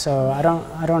around, so I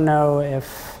don't know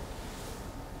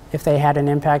if they had an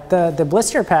impact. The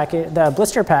blister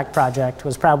pack project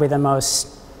was probably the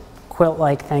most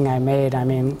quilt-like thing I made. I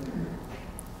mean,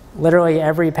 literally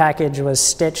every package was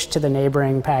stitched to the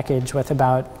neighboring package with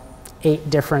about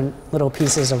 8 different little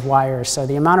pieces of wire. So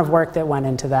the amount of work that went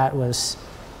into that was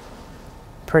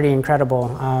pretty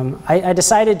incredible. I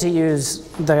decided to use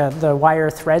the wire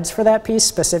threads for that piece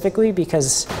specifically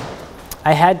because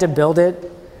I had to build it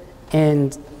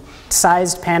in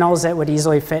sized panels that would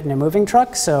easily fit in a moving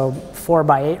truck, so 4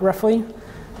 by 8 roughly.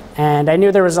 And I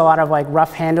knew there was a lot of like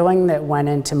rough handling that went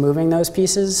into moving those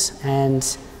pieces, and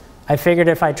I figured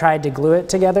if I tried to glue it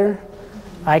together,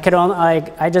 I could only,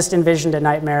 I just envisioned a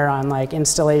nightmare on like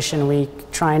installation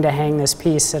week trying to hang this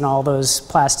piece and all those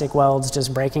plastic welds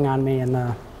just breaking on me, and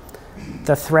the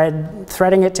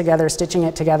threading it together, stitching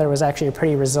it together was actually a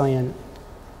pretty resilient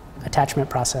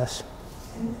attachment process.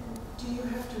 And do you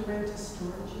have to rent a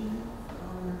storage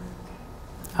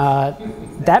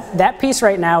unit? That piece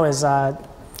right now is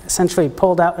essentially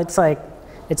pulled out.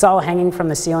 It's all hanging from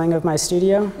the ceiling of my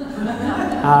studio.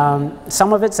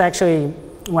 Some of it's actually,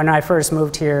 when I first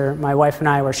moved here, my wife and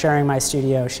I were sharing my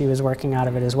studio. She was working out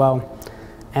of it as well.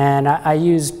 And I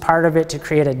used part of it to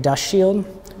create a dust shield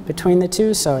between the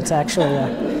two, so it's actually,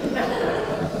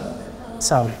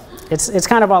 it's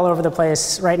kind of all over the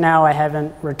place. Right now I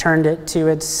haven't returned it to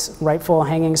its rightful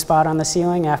hanging spot on the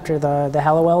ceiling after the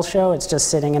Hallowell show. It's just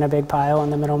sitting in a big pile in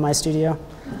the middle of my studio.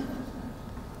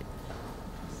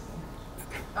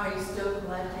 Are you still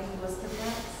collecting blister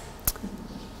packs?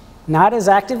 Not as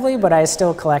actively, but I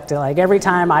still collect it. Like every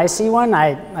time I see one,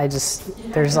 I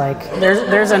just, there's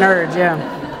an urge,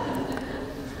 yeah.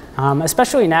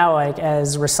 Especially now, like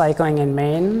as recycling in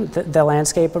Maine, the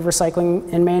landscape of recycling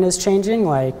in Maine is changing.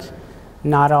 Like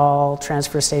not all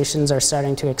transfer stations are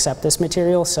starting to accept this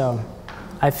material, so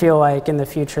I feel like in the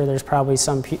future there's probably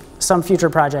some future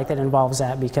project that involves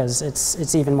that, because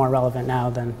it's even more relevant now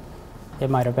than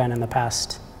it might have been in the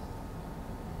past.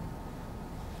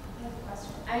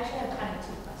 I actually have kind of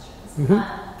 2 questions.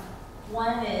 Mm-hmm.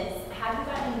 One is, have you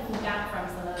gotten any feedback from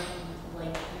some of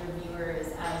like your viewers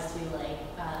as to like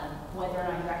whether or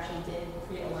not you actually did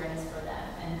create awareness for them,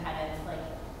 and kind of like,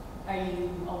 are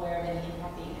you aware of any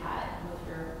impact that you had with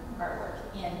your artwork?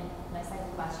 And my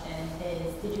second question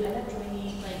is, did you end up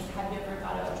joining, like, have you ever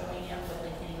thought about joining up with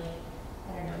like any, like,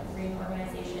 I don't know, green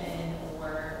organization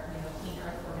or, you know, clean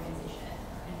earth organization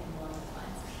or anything along those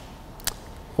lines?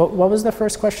 What was the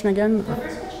first question again? The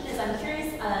first question is, I'm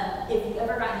curious if you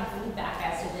ever got any feedback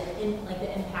as to the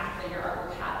impact that your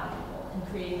artwork had on people in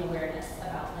creating awareness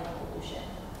about like pollution.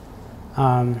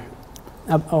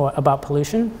 About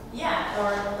pollution? Yeah,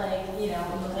 or like, you know,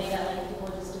 the way that like people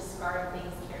just discard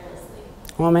things carelessly.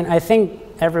 Well, I mean, I think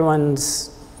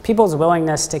people's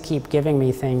willingness to keep giving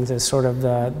me things is sort of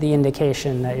the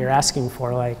indication that you're asking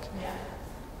for. Like, Yeah.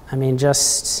 I mean,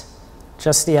 just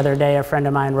the other day, a friend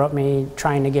of mine wrote me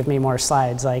trying to give me more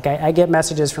slides. Like, I get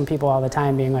messages from people all the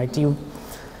time being like, do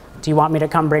you want me to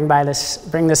come bring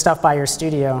this stuff by your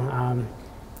studio?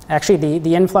 Actually,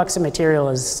 the influx of material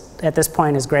at this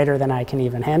point is greater than I can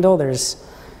even handle. There's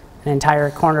an entire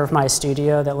corner of my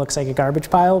studio that looks like a garbage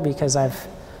pile because I've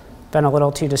been a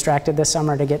little too distracted this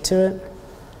summer to get to it.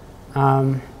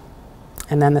 And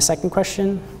then the second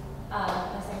question? My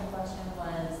second question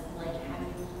was, like, have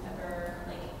you ever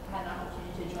like had an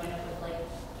opportunity to join up with like,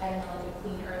 I don't know, like a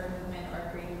clean earth movement or a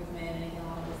green movement, anything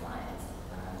along those lines?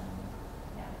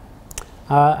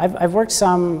 Yeah. I've worked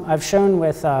some. I've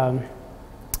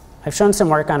shown some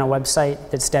work on a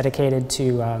website that's dedicated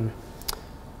to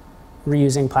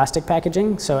reusing plastic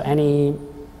packaging. So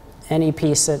any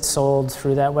piece that's sold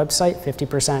through that website,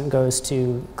 50% goes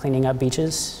to cleaning up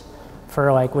beaches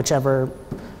for like whichever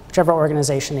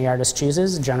organization the artist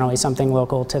chooses, generally something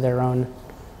local to their own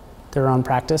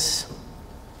practice.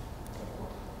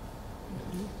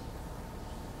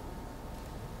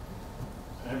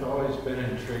 I've always been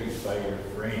intrigued by your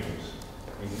frames.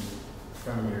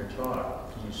 From your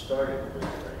talk, you started with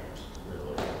frames,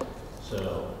 really.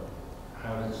 So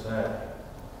how does that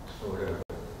sort of,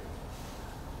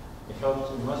 it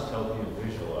must help you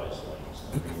visualize things.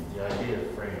 I mean, the idea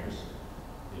of frames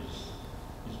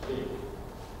is big.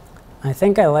 I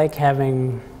think I like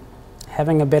having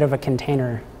a bit of a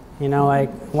container. You know, like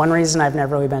one reason I've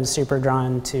never really been super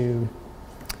drawn to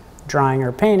drawing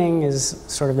or painting is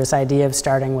sort of this idea of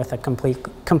starting with a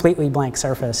completely blank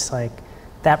surface. Like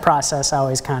that process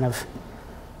always kind of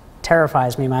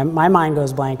terrifies me. My mind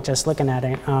goes blank just looking at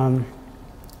it.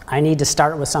 I need to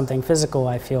start with something physical,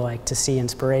 I feel like, to see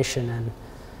inspiration, and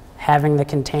having the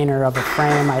container of a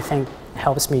frame, I think,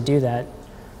 helps me do that.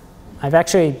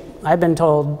 I've been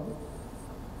told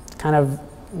kind of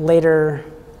later,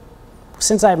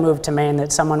 since I moved to Maine,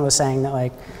 that someone was saying that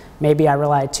like maybe I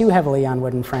rely too heavily on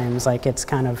wooden frames, like it's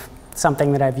kind of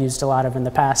something that I've used a lot of in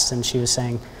the past, and she was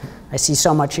saying, I see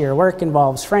so much of your work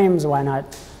involves frames, why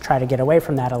not try to get away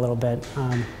from that a little bit?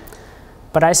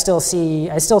 But I still see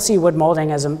wood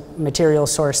molding as a material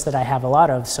source that I have a lot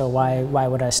of, so why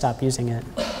would I stop using it?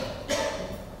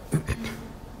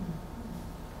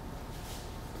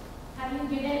 Have you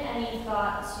given any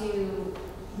thought to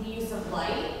the use of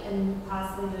light and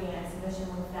possibly doing an exhibition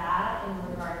with that in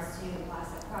regards to the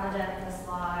plastic project, the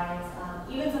slides,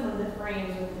 even some of the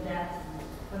frames with the depth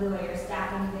of the way you're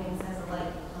stacking things as a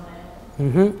light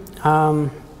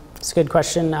component? It's a good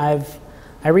question.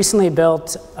 I recently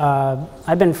built,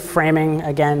 I've been framing,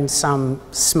 again, some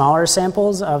smaller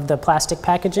samples of the plastic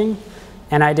packaging,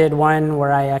 and I did one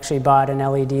where I actually bought an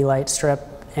LED light strip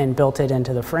and built it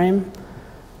into the frame.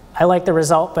 I like the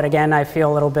result, but again, I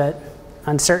feel a little bit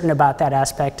uncertain about that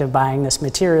aspect of buying this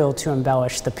material to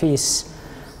embellish the piece.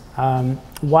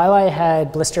 While I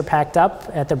had blister packed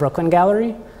up at the Brooklyn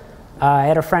Gallery, I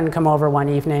had a friend come over one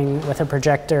evening with a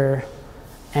projector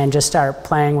and just start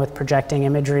playing with projecting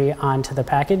imagery onto the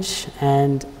package.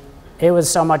 And it was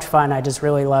so much fun. I just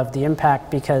really loved the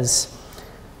impact because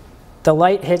the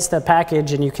light hits the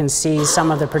package and you can see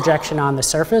some of the projection on the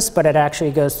surface, but it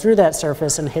actually goes through that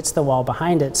surface and hits the wall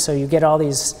behind it. So you get all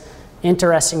these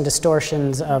interesting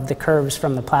distortions of the curves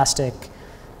from the plastic.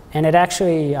 And it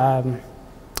actually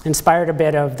inspired a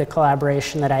bit of the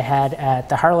collaboration that I had at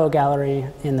the Harlow Gallery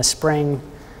in the spring.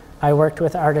 I worked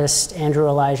with artist Andrew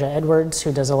Elijah Edwards,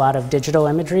 who does a lot of digital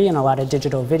imagery and a lot of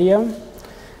digital video.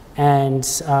 And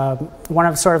one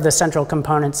of sort of the central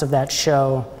components of that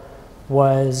show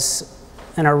was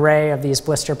an array of these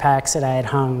blister packs that I had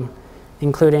hung,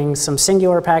 including some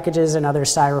singular packages and other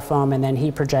styrofoam, and then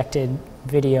he projected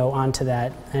video onto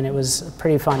that, and it was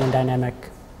pretty fun and dynamic.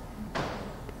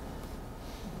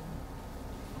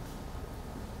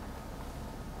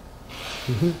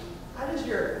 How does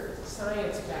your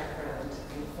science background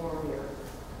inform your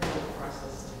creative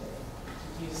process today?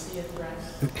 Do you see a threat?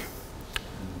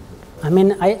 I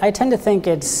mean, I tend to think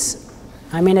it's,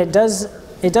 I mean, it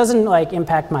doesn't like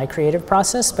impact my creative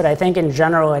process, but I think in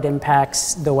general it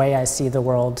impacts the way I see the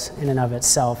world in and of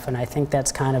itself, and I think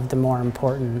that's kind of the more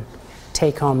important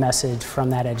take-home message from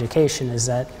that education, is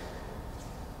that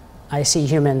I see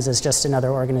humans as just another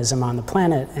organism on the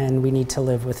planet, and we need to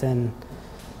live within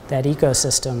that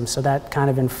ecosystem. So that kind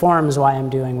of informs why I'm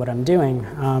doing what I'm doing.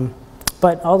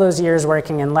 But all those years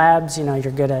working in labs, you know,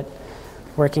 you're good at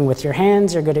working with your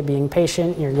hands, you're good at being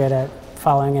patient, you're good at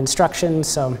following instructions.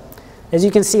 So as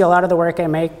you can see, a lot of the work I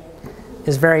make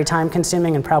is very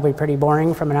time-consuming and probably pretty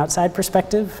boring from an outside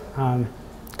perspective.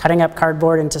 Cutting up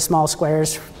cardboard into small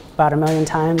squares about 1 million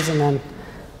times and then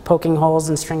poking holes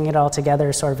and stringing it all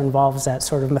together sort of involves that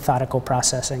sort of methodical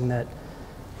processing that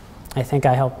I think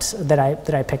that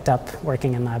I picked up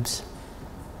working in labs.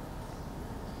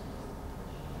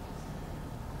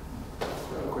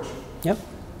 Question. Yep.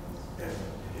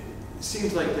 It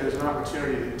seems like there's an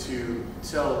opportunity to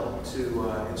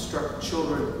instruct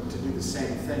children to do the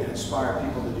same thing and inspire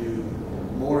people to do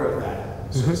more of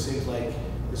that. So it seems like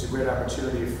there's a great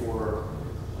opportunity for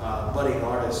budding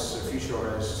artists or future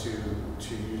artists to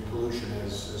use pollution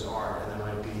as art, and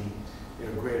there might be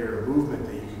greater movement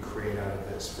that you can create out of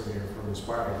this from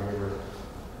inspiring. I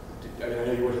mean, I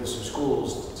know you went to some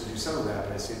schools to do some of that,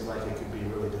 but it seems like it could be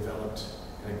really developed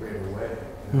in a greater way.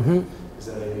 Is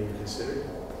that anything you considered?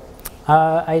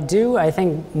 I do. I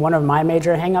think one of my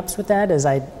major hang-ups with that is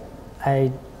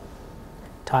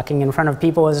talking in front of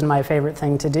people isn't my favorite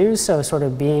thing to do, so sort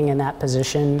of being in that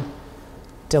position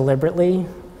deliberately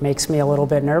makes me a little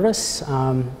bit nervous.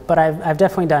 But I've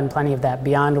definitely done plenty of that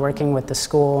beyond working with the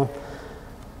school.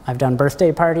 I've done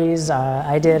birthday parties.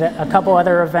 I did a couple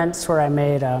other events where I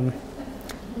made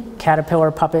caterpillar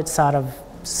puppets out of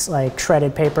like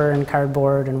shredded paper and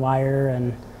cardboard and wire.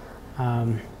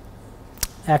 And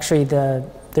actually,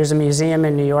 there's a museum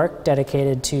in New York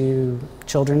dedicated to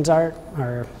children's art,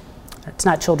 or it's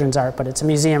not children's art, but it's a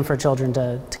museum for children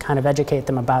to kind of educate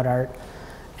them about art.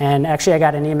 And actually, I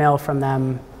got an email from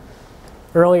them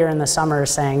earlier in the summer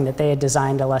saying that they had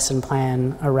designed a lesson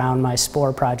plan around my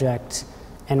spore project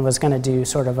and was going to do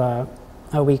sort of a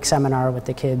week seminar with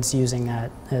the kids using that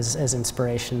as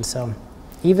inspiration. So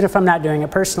even if I'm not doing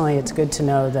it personally, it's good to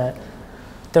know that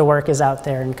the work is out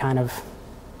there and kind of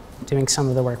doing some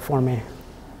of the work for me.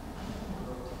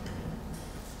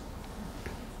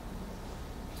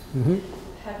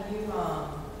 Have you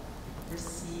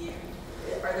received,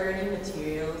 are there any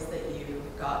materials that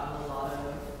you've gotten a lot of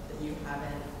that you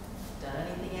haven't done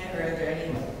anything yet? Or are there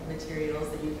any materials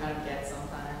that you kind of get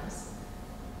sometimes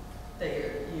that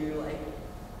you like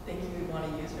think you would want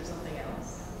to use for something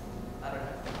else? I don't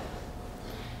know.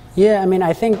 Yeah, I mean,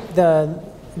 I think the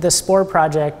spore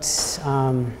project,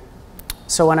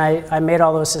 so when I made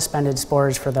all those suspended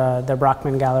spores for the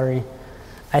Brockman Gallery,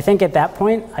 I think at that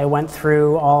point, I went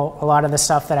through a lot of the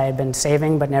stuff that I had been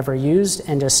saving but never used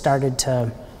and just started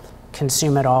to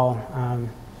consume it all.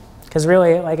 Because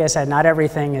really, like I said, not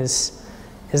everything is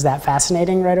that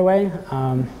fascinating right away.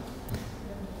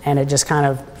 And it just kind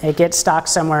of, it gets stocked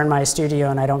somewhere in my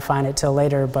studio and I don't find it till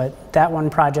later. But that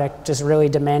one project just really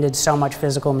demanded so much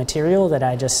physical material that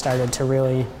I just started to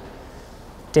really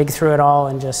dig through it all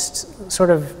and just sort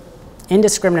of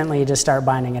indiscriminately just start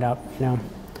binding it up, you know.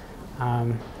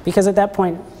 Because at that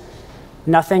point,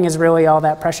 nothing is really all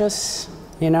that precious,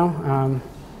 you know.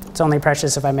 It's only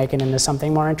precious if I make it into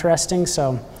something more interesting.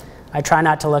 So I try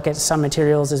not to look at some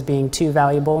materials as being too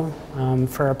valuable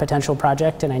for a potential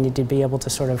project, and I need to be able to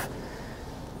sort of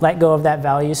let go of that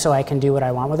value so I can do what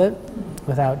I want with it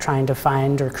without trying to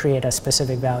find or create a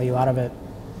specific value out of it.